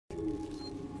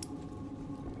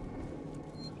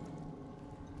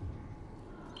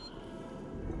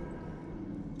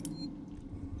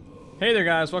Hey there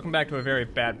guys, welcome back to a very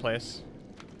bad place.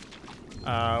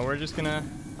 We're just gonna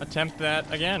attempt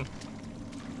that again.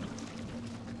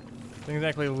 Didn't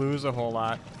exactly lose a whole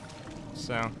lot,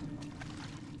 so.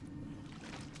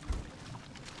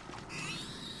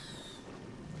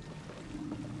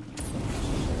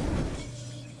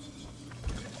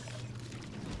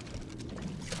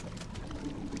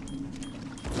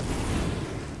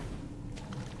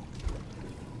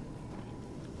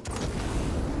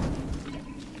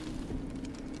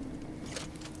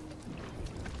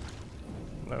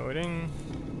 Loading.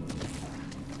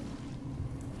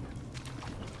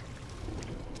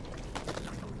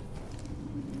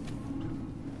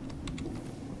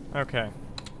 Okay.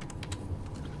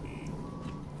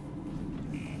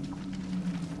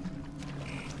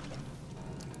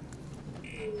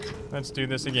 Let's do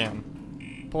this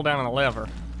again. Pull down on the lever.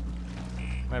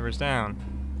 Lever's down.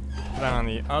 Pull down on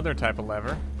the other type of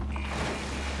lever.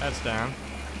 That's down.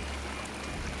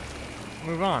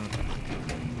 Move on.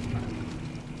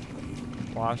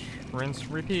 Wash, rinse,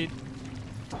 repeat.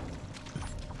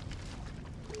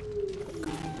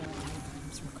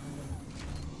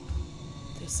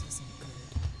 This isn't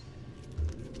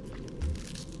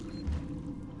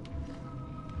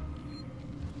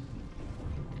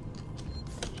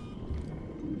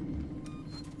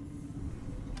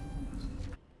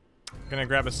Gonna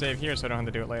grab a save here so I don't have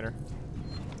to do it later.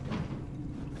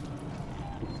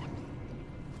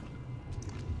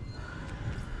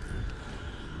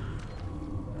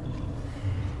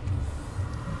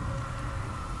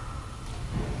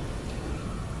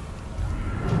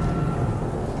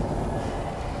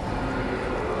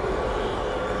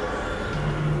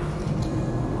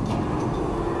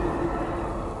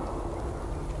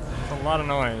 A lot of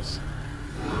noise.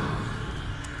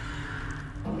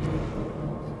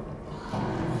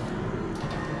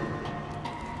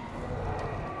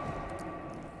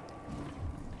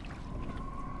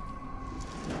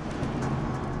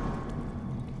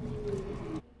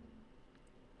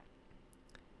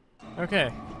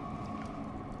 Okay.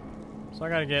 So I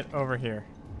gotta get over here.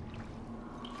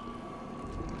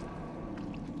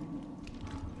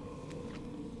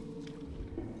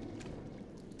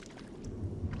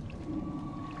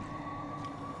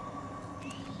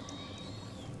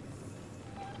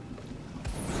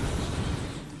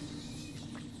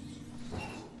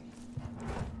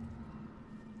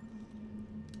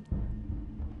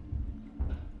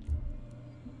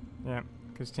 Yeah,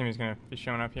 because Timmy's gonna be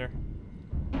showing up here.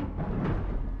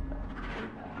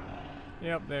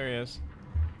 Yep, there he is.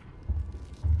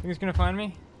 Think he's gonna find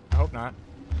me? I hope not.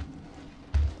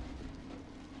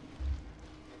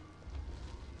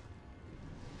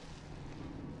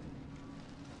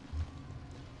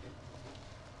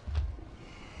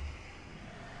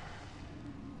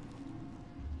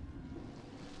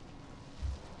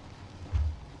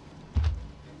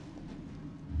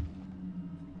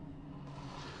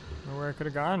 Where I could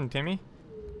have gone, Timmy?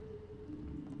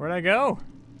 Where'd I go?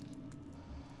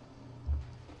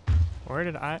 Where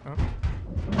did I? Oh.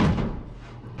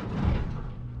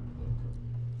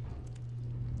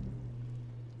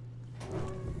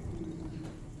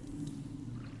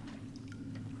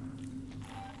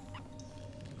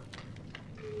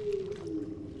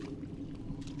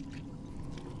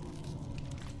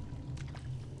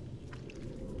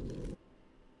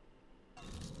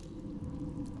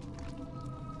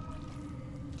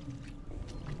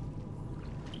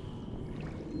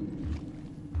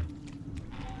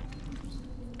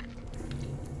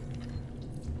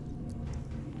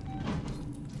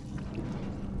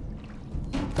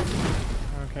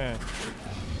 Okay.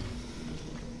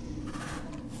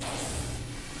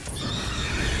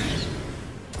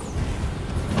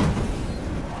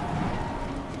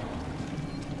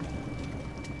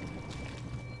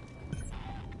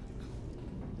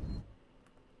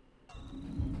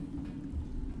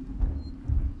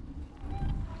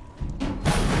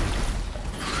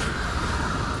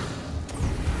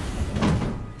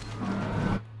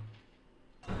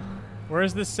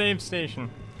 Where's the save station?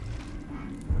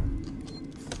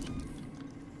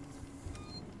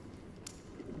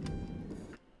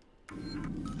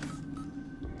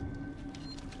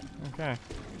 Okay.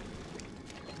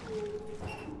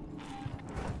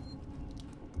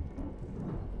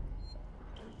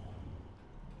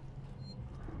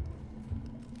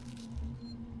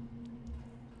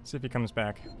 See if he comes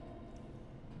back.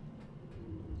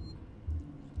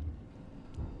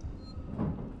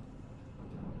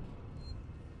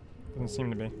 Doesn't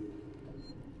seem to be.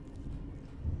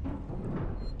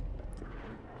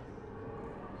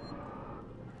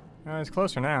 Oh, it's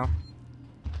closer now.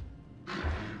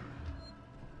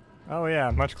 Oh yeah,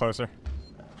 much closer.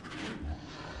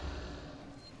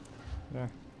 Yeah.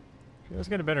 Let's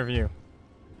get a better view.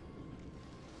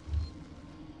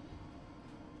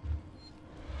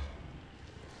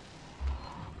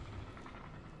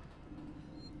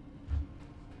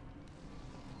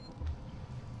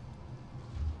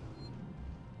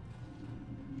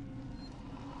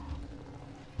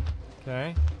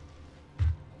 Okay.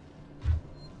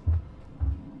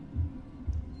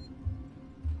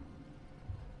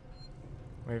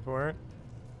 Wait for it.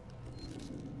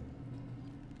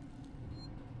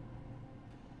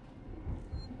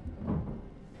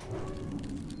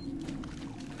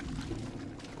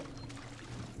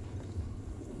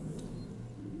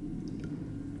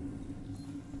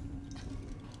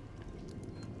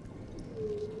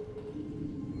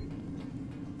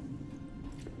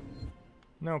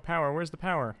 No power. Where's the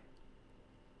power?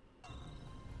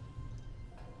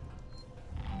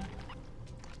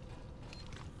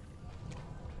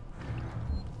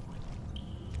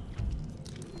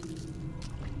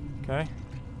 Okay.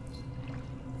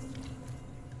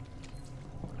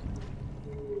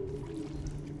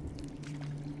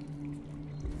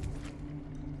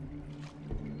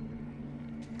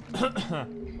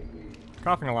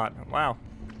 Coughing a lot. Wow.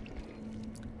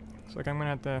 Looks like I'm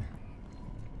gonna have to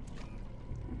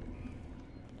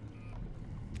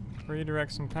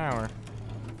redirect some power.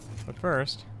 But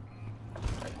first,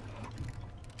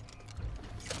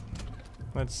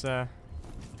 let's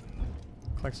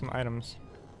collect some items.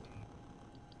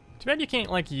 Too bad you can't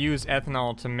like use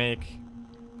ethanol to make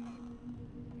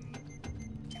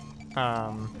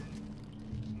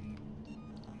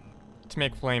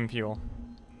flame fuel,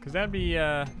 because that'd be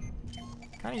kind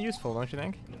of useful, don't you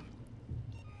think?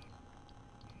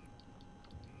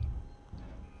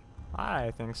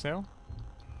 I think so.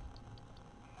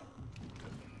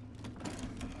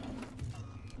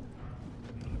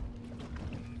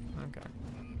 Okay.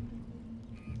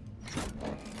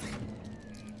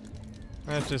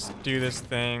 Let's just do this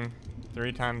thing.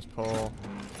 3 times pull.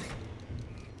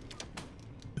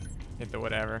 Hit the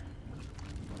whatever.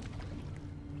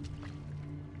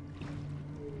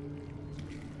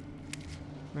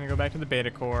 I'm gonna go back to the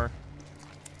beta core.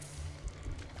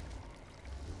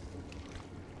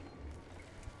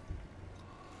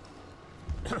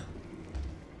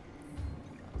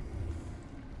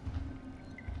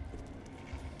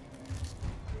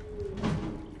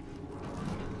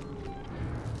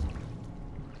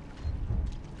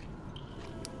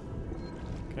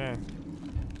 Okay.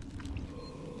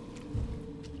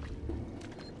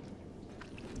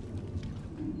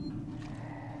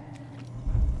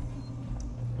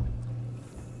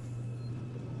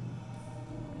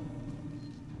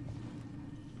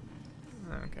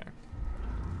 Okay.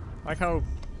 I like how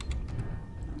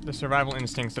the survival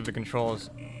instincts of the controls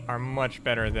are much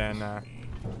better than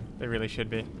they really should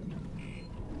be.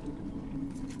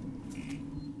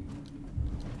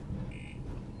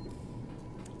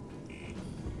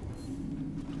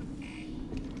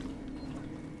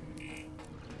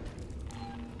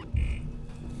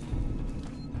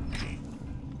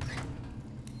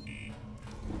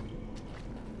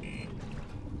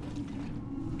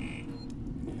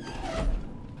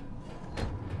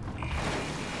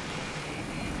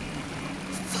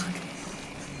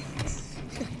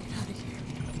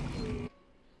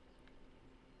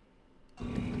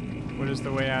 What is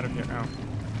the way out of here? Oh.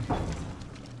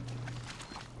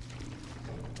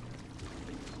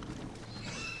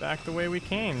 Back the way we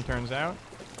came, turns out.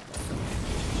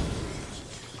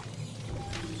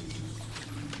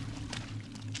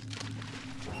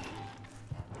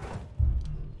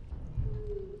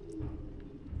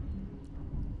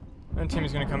 And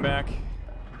Timmy's gonna come back.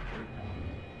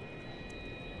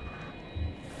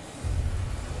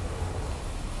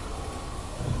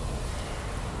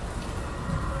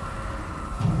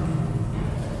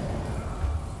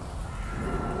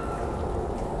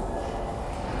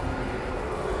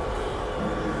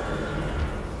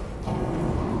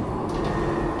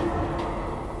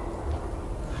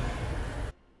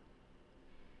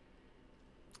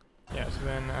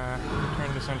 Then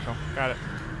return to Central. Got it.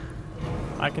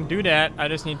 I can do that. I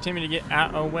just need Timmy to get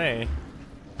out of the way.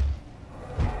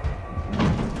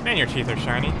 Man, your teeth are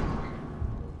shiny.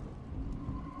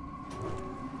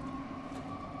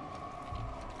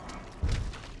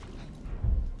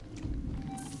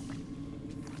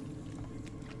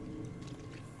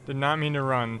 Did not mean to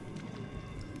run.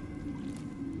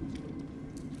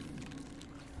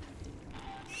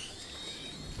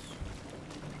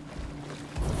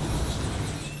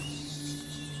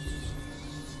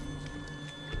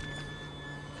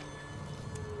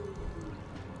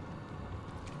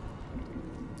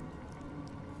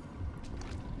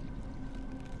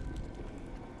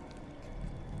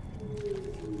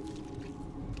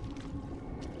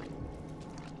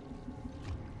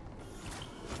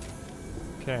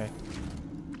 Okay.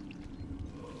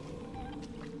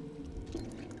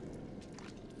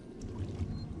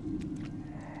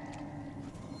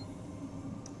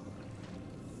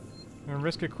 I'm gonna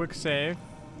risk a quick save.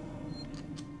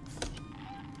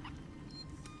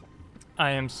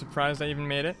 I am surprised I even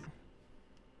made it.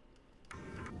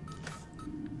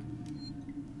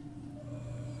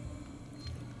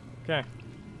 Okay.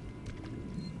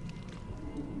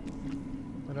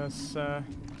 Let us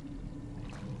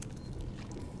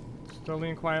slowly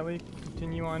and quietly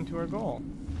continue on to our goal.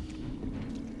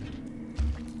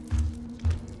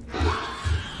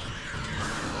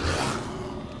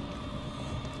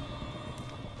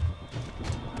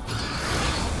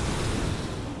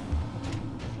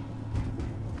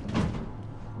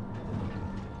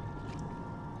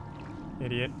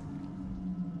 Idiot.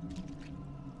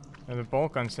 There's a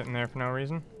bolt gun sitting there for no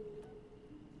reason.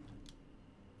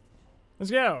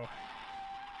 Let's go!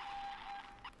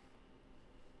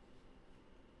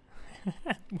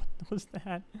 What was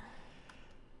that?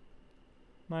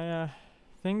 My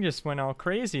thing just went all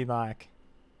crazy like.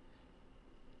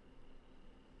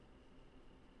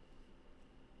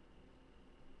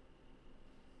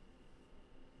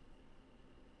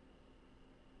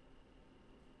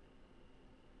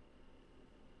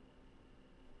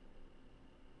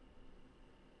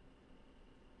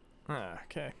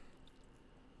 Okay.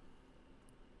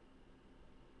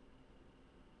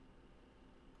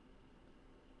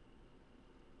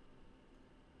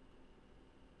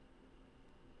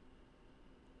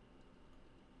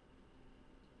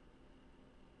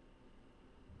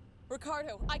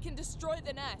 Ricardo, I can destroy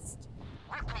the nest.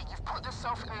 Ripley, you've put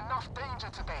yourself in enough danger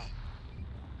today.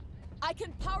 I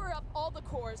can power up all the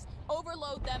cores,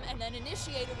 overload them, and then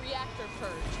initiate a reactor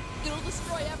purge. It'll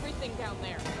destroy everything down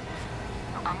there.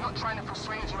 Look, I'm not trying to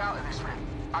persuade you out of this, Rip.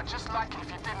 I'd just like it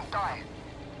if you didn't die.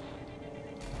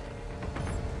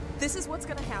 This is what's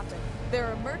gonna happen. There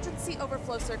are emergency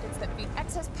overflow circuits that feed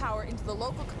excess power into the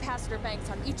local capacitor banks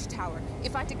on each tower.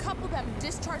 If I decouple them and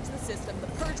discharge the system, the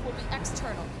purge will be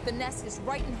external. The nest is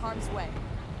right in harm's way.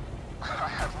 I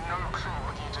have no clue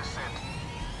what you just said.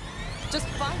 Just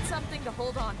find something to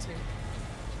hold on to.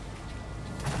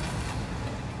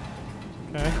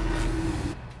 Okay.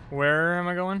 Where am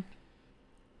I going?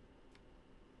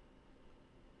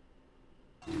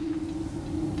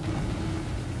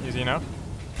 Easy enough.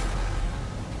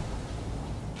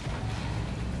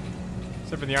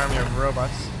 Except for the army of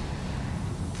robots.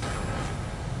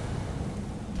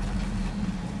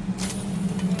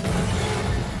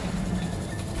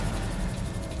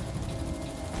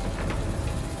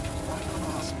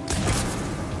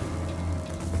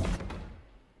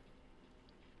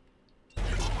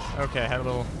 Okay, had a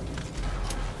little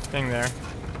thing there.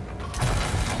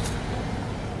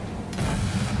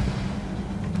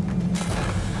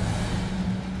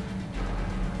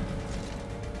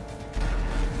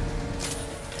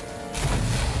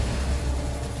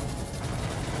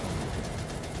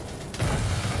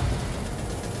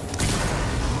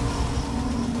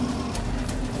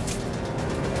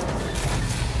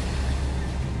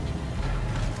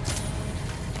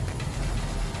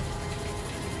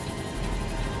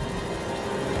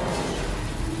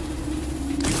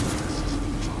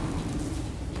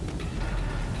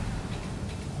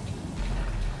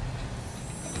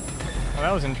 Well,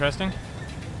 that was interesting.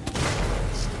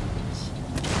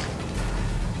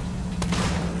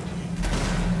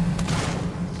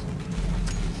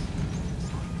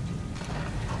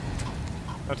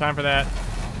 No time for that.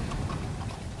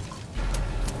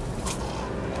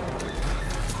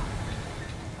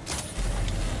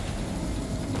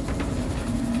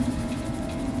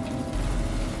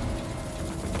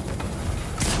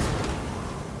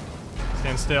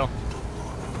 Stand still.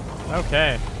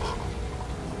 Okay.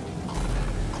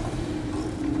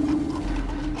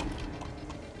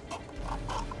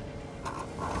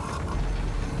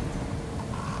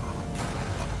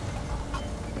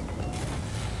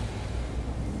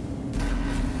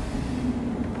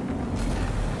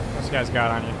 This guy's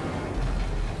got on you.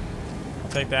 I'll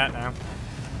take that now.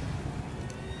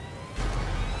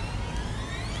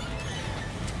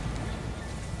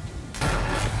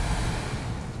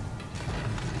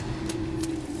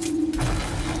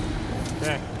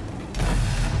 Okay.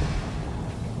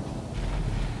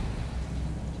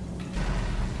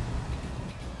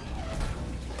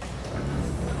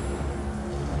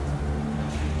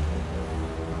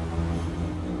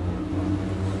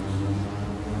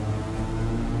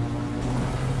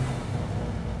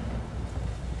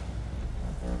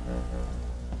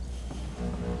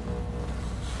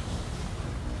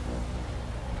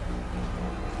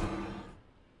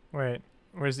 Wait,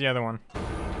 where's the other one?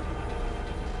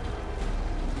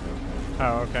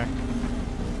 Oh, okay.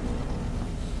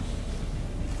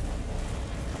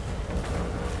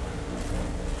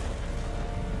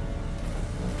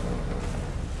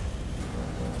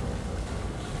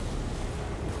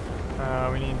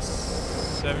 We need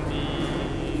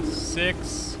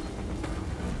 76.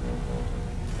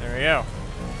 There we go.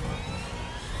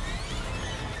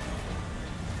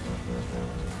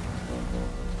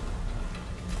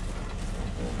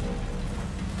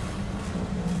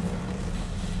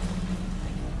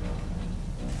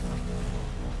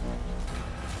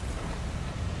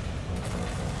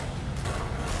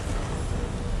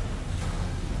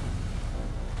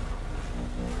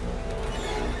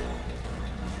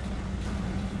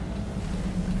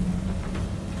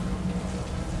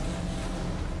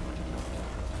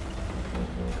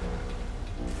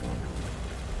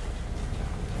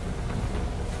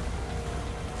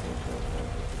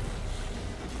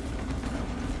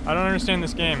 I don't understand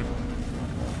this game.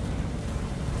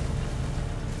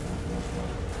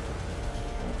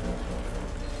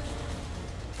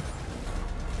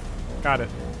 Got it.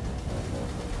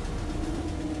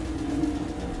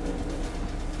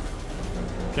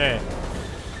 Okay.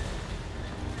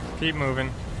 Keep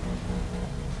moving.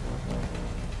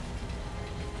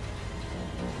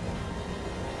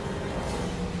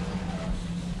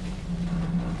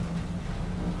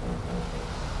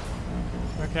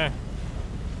 Okay.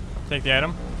 Take the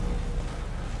item.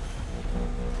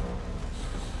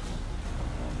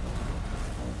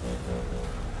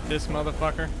 This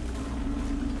motherfucker.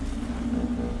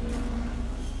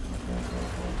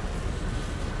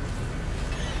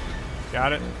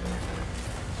 Got it.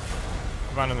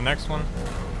 Move on to the next one.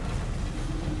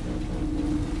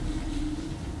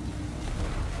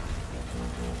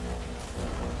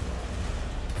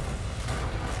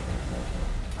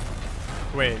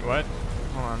 Wait, what?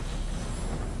 Hold on.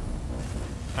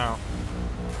 Oh.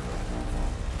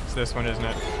 It's this one, isn't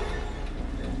it?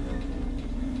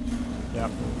 Yep.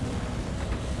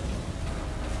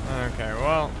 Okay,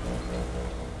 well.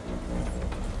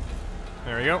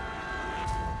 There we go.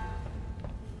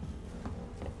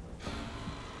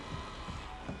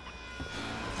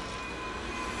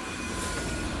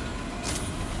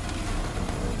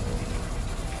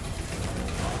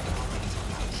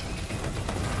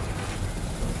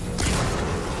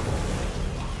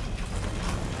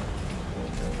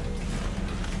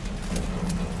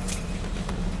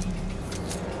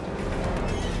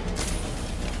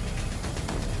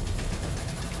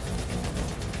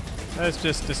 Let's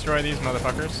just destroy these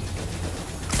motherfuckers.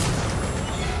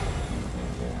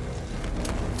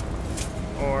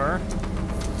 Or...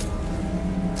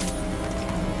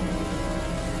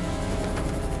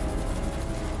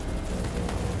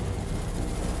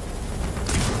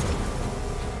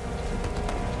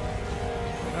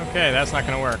 okay, that's not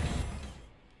gonna work.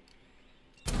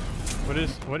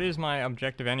 What is my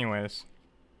objective anyways?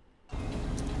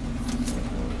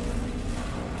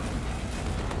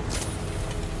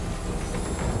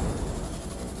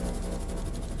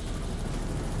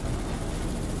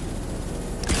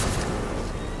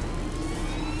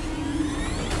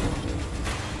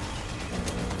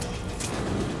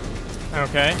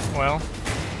 Okay, well.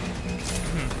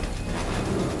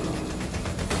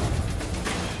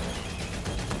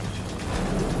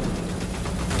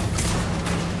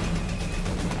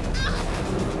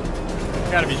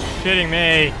 You gotta be shitting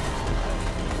me.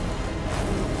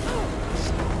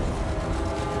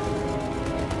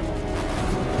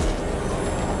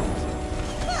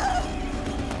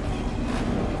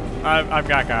 I've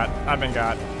been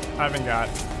got.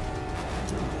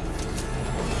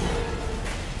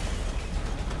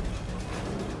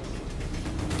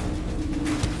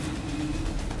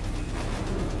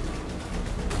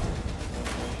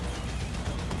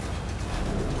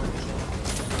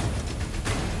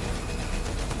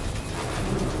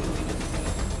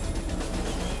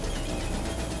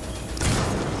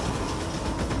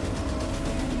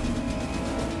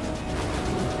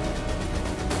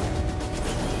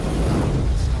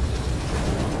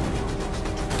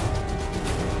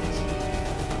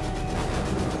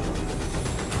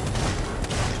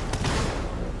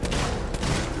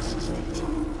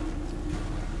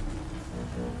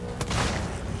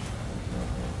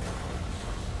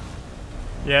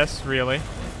 Yes, really.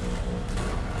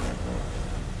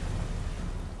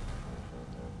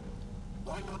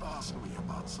 Why not ask me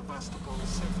about Sevastopol's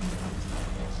safety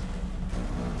protocols?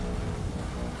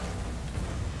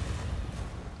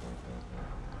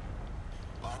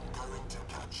 I'm going to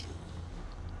catch you.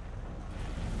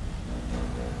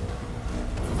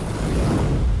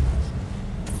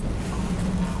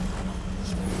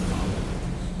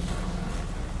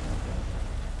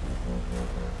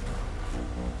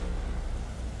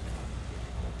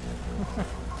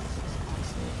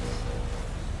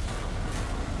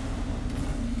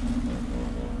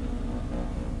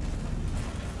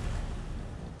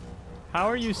 How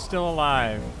are you still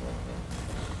alive?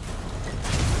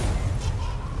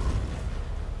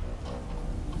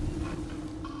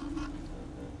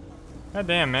 God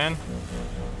damn, man.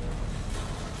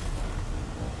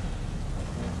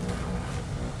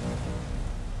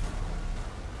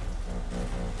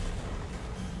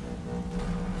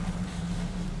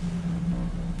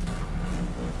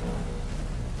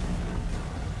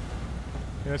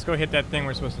 Okay, let's go hit that thing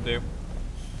we're supposed to do.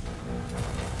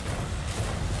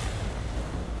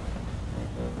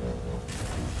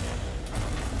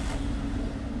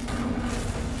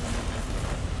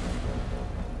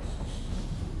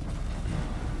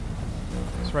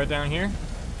 It's right down here.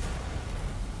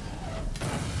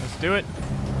 Let's do it.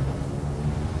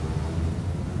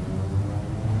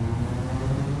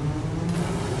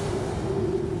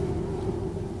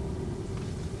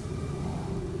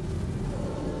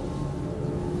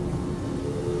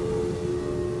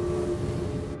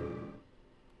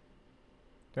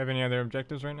 Do I have any other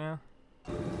objectives right now?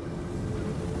 Oh,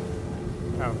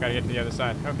 gotta get to the other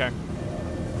side. Okay.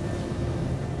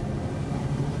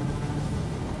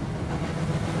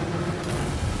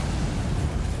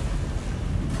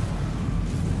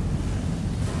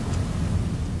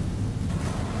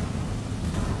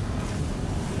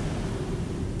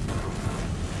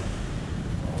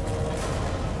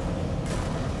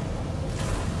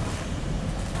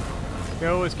 Let's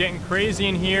go, it's getting crazy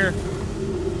in here.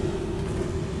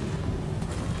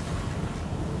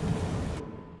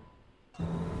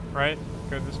 Right?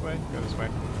 Go this way? Go this way.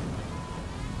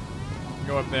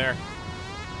 Go up there.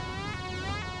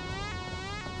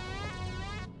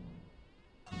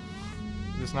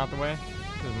 Is this not the way?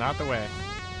 This is not the way.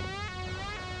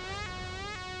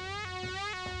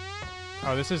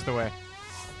 Oh, this is the way.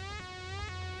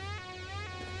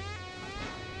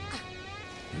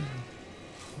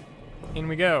 In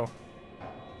we go.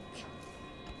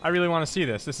 I really want to see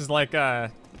this. This is like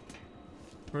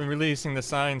we're releasing the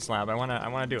science lab. I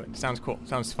wanna do it. Sounds cool.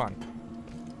 Sounds fun.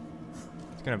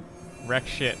 It's gonna wreck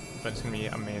shit, but it's gonna be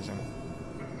amazing.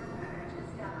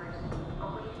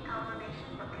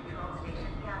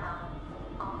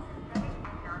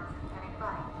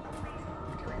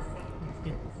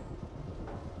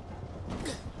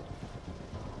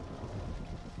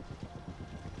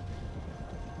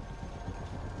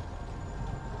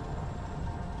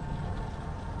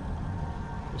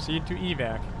 Proceed to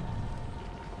evac.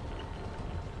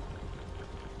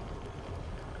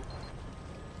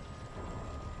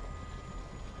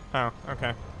 Oh,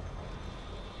 okay.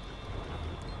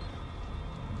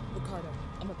 Ricardo,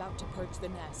 I'm about to purge the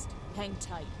nest. Hang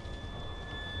tight.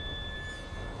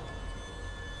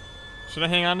 Should I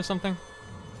hang on to something?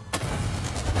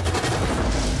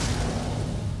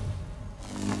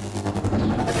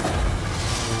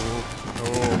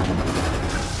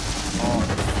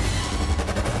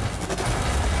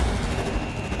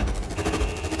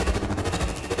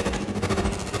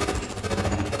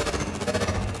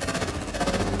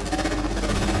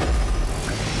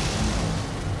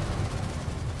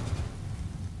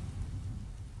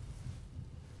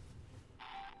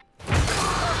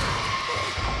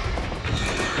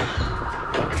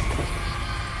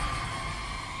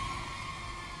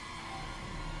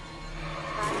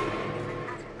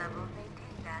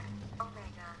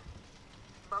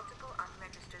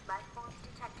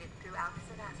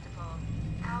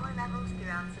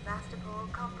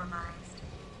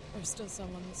 There's still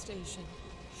someone on the station.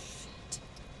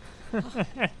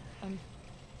 Shit.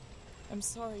 I'm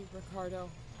sorry, Ricardo.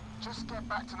 Just get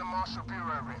back to the Marshal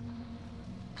Bureau, Rip.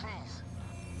 Please.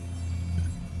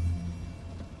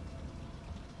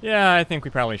 Yeah, I think we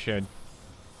probably should.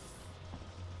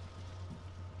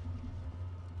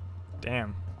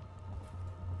 Damn.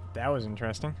 That was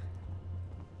interesting.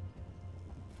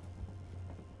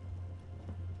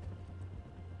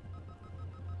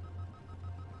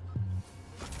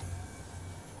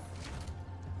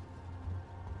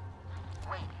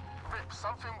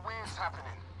 Something weird's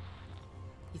happening.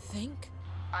 You think?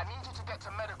 I need you to get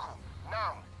to medical,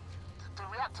 now. The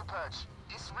reactor purge,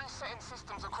 it's resetting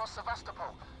systems across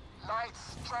Sevastopol.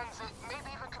 Lights, transit,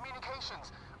 maybe even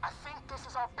communications. I think this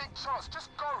is our big chance. Just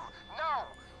go, now.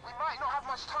 We might not have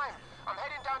much time. I'm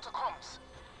heading down to comms.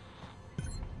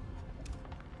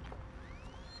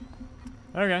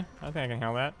 Okay, I think I can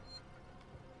handle that.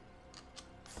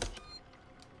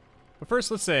 But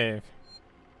first, let's save.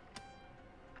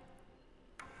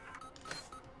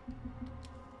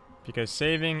 Because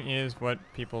saving is what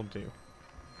people do.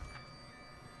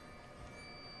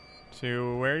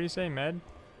 To where do you say, med?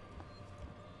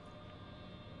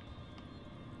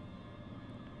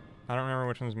 I don't remember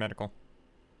which one's medical.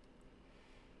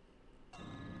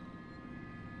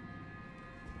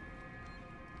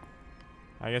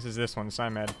 I guess it's this one,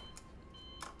 SciMed.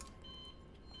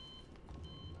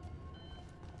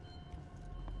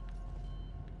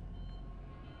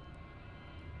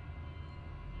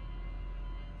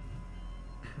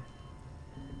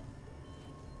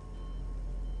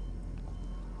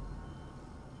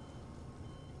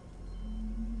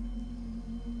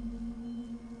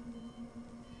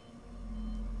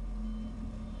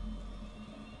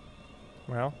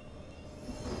 Well.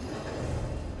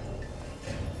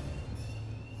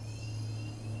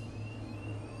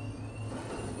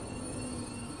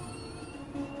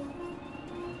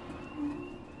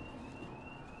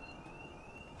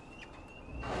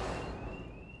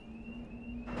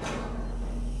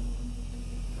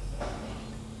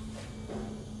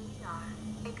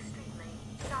 Extremely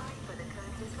sorry for the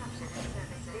current disruption in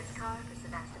services. This car for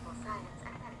Sevastopol Science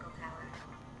and Medical Tower.